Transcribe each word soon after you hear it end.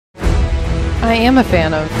I am a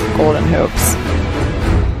fan of Golden Hoops.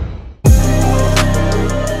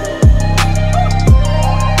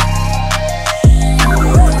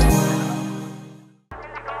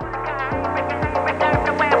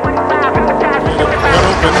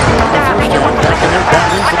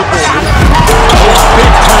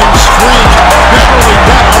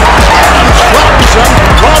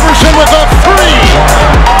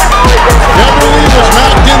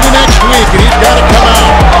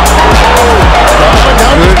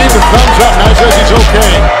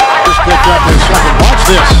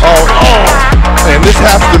 And this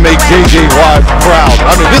has to make J.J. Watt proud.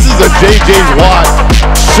 I mean, this is a J.J. Watt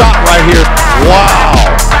shot right here. Wow.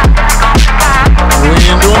 Lean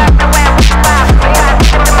into him.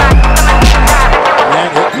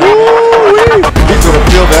 Woo-wee. He's going to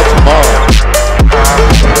feel that tomorrow.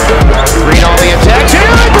 Green on the attack.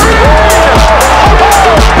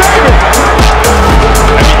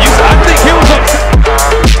 I think he was up.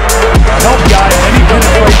 Help guy, any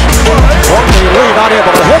penetration. Only Lee not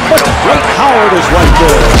able to hit, but Dwight Howard is right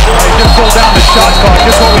there. He just pulled down the shot clock.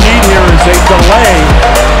 Just what we need here is a delay.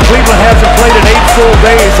 Cleveland hasn't played in 8 full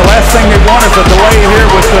days. The last thing they want is a delay here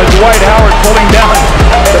with Dwight Howard pulling down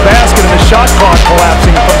the basket and the shot clock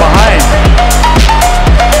collapsing from behind.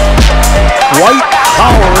 Dwight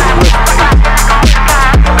Howard with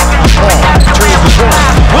turns the corner.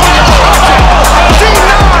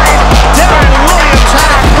 Darren Williams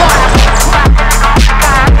had a block.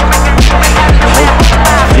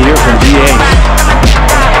 Here from D.A.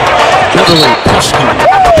 Beverly Pesky.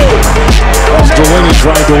 As Delaney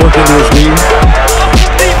trying to work into his lead.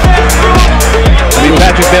 I mean,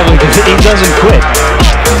 Patrick Beverly, he doesn't quit.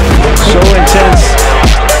 So intense.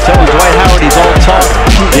 Telling Dwight Howard he's all tough.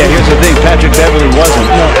 Yeah, here's the thing. Patrick Beverly wasn't.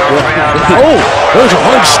 Oh, there's a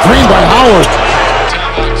hard screen by Howard.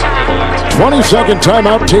 20-second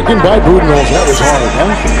timeout taken by Budenholzer. That was hard, huh?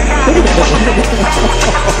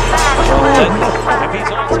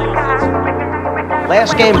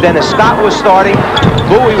 Last game, Dennis Scott was starting.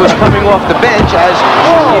 Bowie was coming off the bench as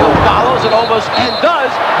Hill follows and almost and does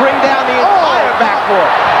bring down the entire backcourt.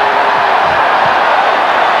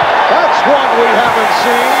 That's one we haven't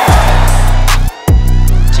seen.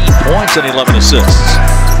 10 points and 11 assists.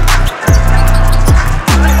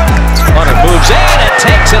 Hunter moves in and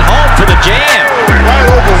takes it home for the jam. Right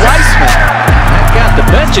over Weissman. That got the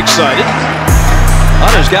bench excited.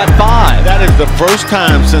 Hunter's got 5. That is the first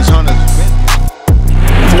time since Hunter's been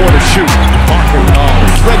 4 to shoot. Parker,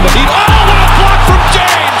 spread the heat. Oh, what a block from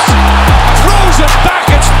James! Throws it back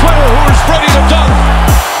at Springer, who is ready to dunk.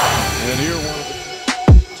 And here one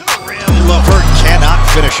to the rim. LeVert cannot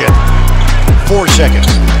finish it. 4 seconds.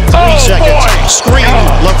 3 seconds. Boy. Screen.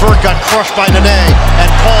 LeVert got crushed by Nene, and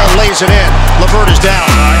Paul lays it in. LeVert is down.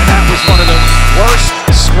 That was one of the worst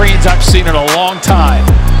screens I've seen in a long time.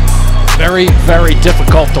 Very, very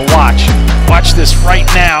difficult to watch. Watch this right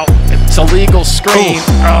now. It's a legal screen. Oof.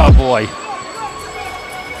 Oh, boy.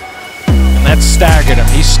 And that staggered him.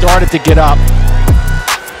 He started to get up.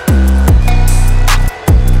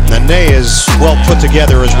 Nene is well put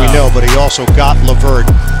together, as we know, but he also got LeVert.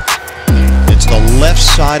 It's the left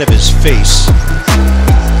side of his face.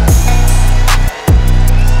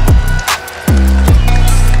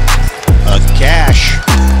 A gash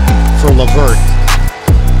for LeVert.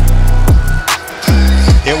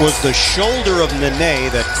 It was the shoulder of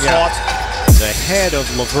Nene that caught the head of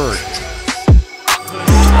LeVert.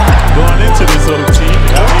 Going into this little team.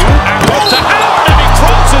 And goes to Howard, and he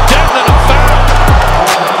throws it down and a foul.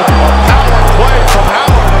 A power play from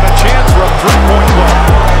Howard and a chance for a 3-point play.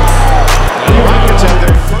 And the Rockets have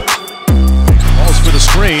their first. Balls for the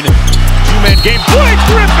screen. 2-man game. Blake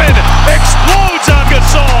Griffin explodes on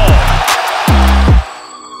Gasol.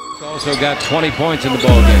 Also got 20 points in the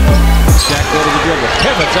ballgame. Shaq go to the dribble,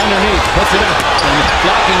 pivots underneath, puts it up, and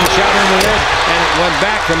blocking the shot in the lid, and it went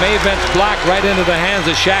back from Avent's block right into the hands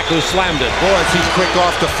of Shaq, who slammed it. Boy, if he's quick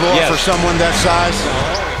off the floor for someone that size.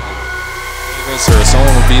 Or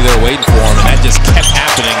someone would be there waiting for him, and that just kept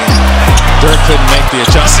happening. Dirk couldn't make the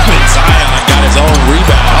adjustment. Zion got his own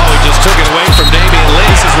rebound. Oh, he just took it away from Damian Lee.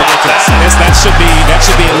 This is ridiculous. That should be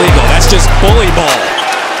illegal. That's just bully ball.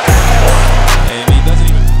 And he doesn't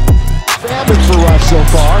even. Damage for Russ so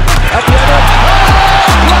far. At the end of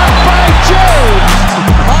blocked by James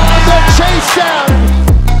on the chase down.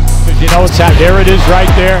 You know what's happening? There it is right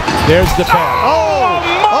there. There's the pass.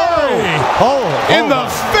 In the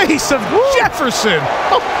face of Jefferson.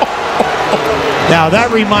 Now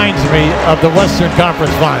that reminds me of the Western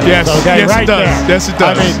Conference Finals. Yes, okay, yes right it does. There. Yes, it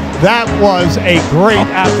does. I mean, that was a great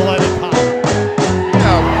athletic power.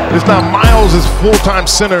 It's now Miles is full-time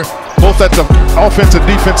center, both at the offensive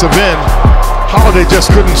defensive end. Holiday just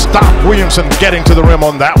couldn't stop Williamson getting to the rim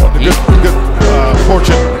on that one. Good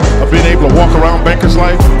fortune of being able to walk around Banker's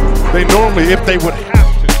Life. They normally, if they would have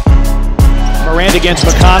to. Morant against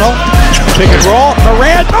McConnell. Pick and roll.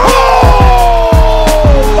 Morant. Oh,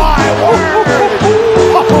 my word.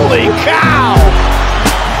 Holy cow.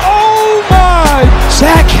 Oh, my.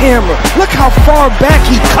 Jackhammer. Look how far back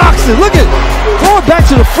he cocks it. Look at going back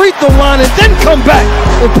to the free throw line and then come back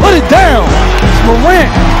and put it down. It's Morant.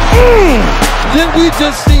 Did we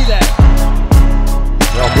just see that?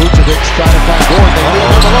 Well, Vucevic trying to find Gordon. They leave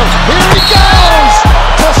him alone. Here he goes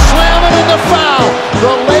to slam it in the foul.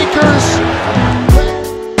 The Lakers.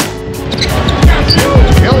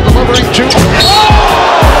 Hill delivering to.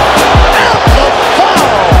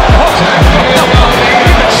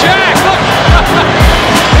 Shaq, look!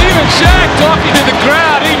 Even Shaq talking to the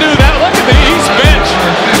crowd. He knew that. Look at the East bench.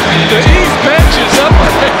 The East bench is up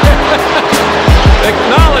there.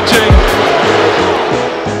 Acknowledging.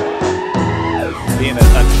 Being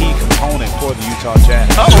a key component for the Utah Jazz.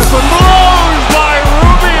 Blows by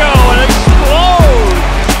Rubio and explodes.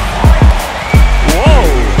 Whoa.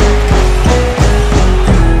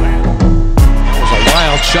 That was a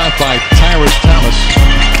wild shot by Tyrese Thomas.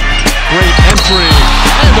 Great entry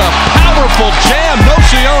and a powerful jam.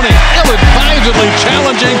 Nocioni ill-advisedly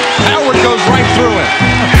challenging. Howard goes right through it.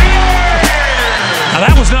 Now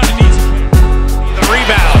that was not an easy. The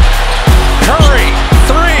rebound. Curry,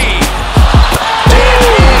 3.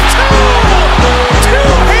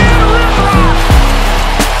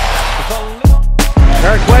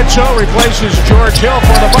 Eric Bledsoe replaces George Hill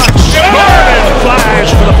for the Bucks. Garden flies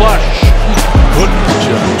for the flush. Good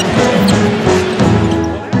job.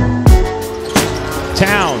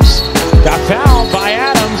 Towns got fouled by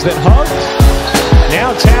Adams that hugged.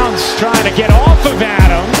 Now Towns trying to get off of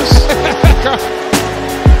Adams.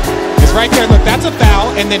 It's right there. Look, that's a foul.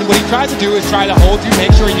 And then what he tries to do is try to hold you,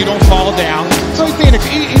 make sure you don't fall down. So he's being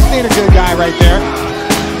a good guy right there.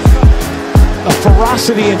 A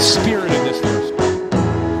ferocity and spirit in this first.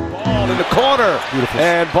 Ball in the corner. Beautiful.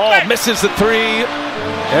 And Ball misses the 3.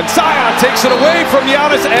 And Zion takes it away from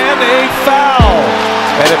Giannis and a foul.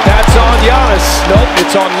 And if that's on Giannis, nope,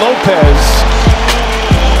 it's on Lopez.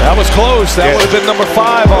 That was close. That would have been number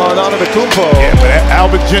 5 on Antetokounmpo. Yeah, but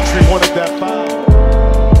Albert Gentry wanted that foul.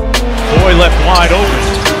 Boy left wide open.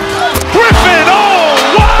 Griffin, oh,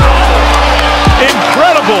 wow!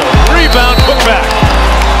 Incredible rebound putback.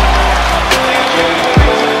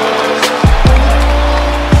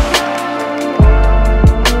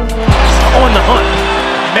 On the hunt.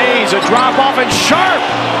 Mays, a drop off, and Sharp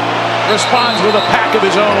responds with a pack of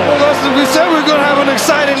his own. Well, we said we were going to have an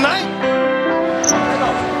exciting night.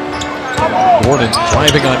 Gordon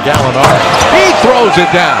driving on Gallinari. He throws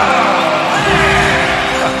it down.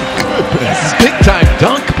 Big time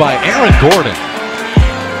dunk by Aaron Gordon.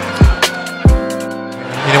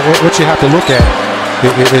 You know what you have to look at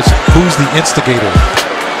is who's the instigator.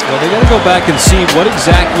 Well, they got to go back and see what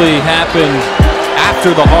exactly happened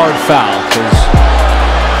after the hard foul, because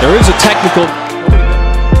there is a technical.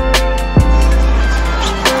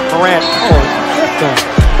 Morant.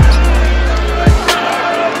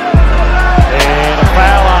 And a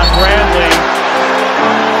foul on Bradley.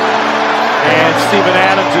 And Steven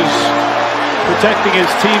Adams is protecting his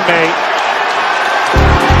teammate.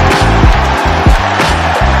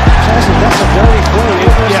 That's a dirty play.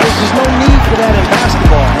 There's no need for that in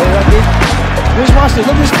basketball. Here's Washington.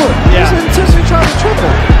 Look at his foot. Yeah. He's intentionally trying to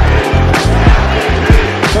triple.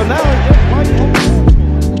 So now,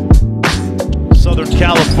 Southern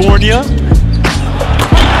California.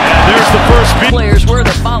 And there's the first beat. Players were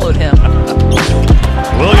that followed him.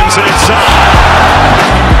 Williamson inside.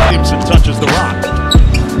 Williamson touches the rock.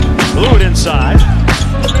 Blew it inside.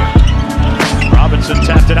 Robinson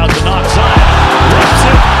tapped it out to knock side. Rips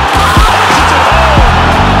it.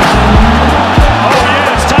 Oh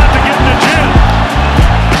yeah, it's time to get in the gym.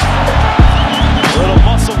 A little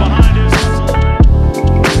muscle behind his.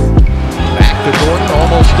 Back to Gordon,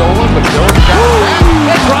 almost stolen, but Gordon got it.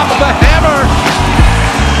 And drops the hammer.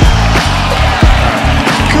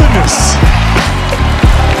 Goodness.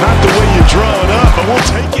 Not the way you draw it up, but we'll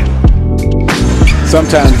take it.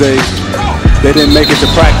 Sometimes they didn't make it to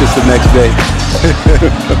practice the next day.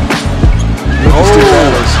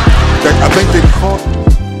 I think they caught.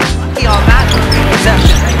 On that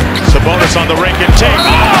possession. Sabonis on the ring and take.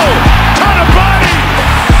 Oh! Ton of body!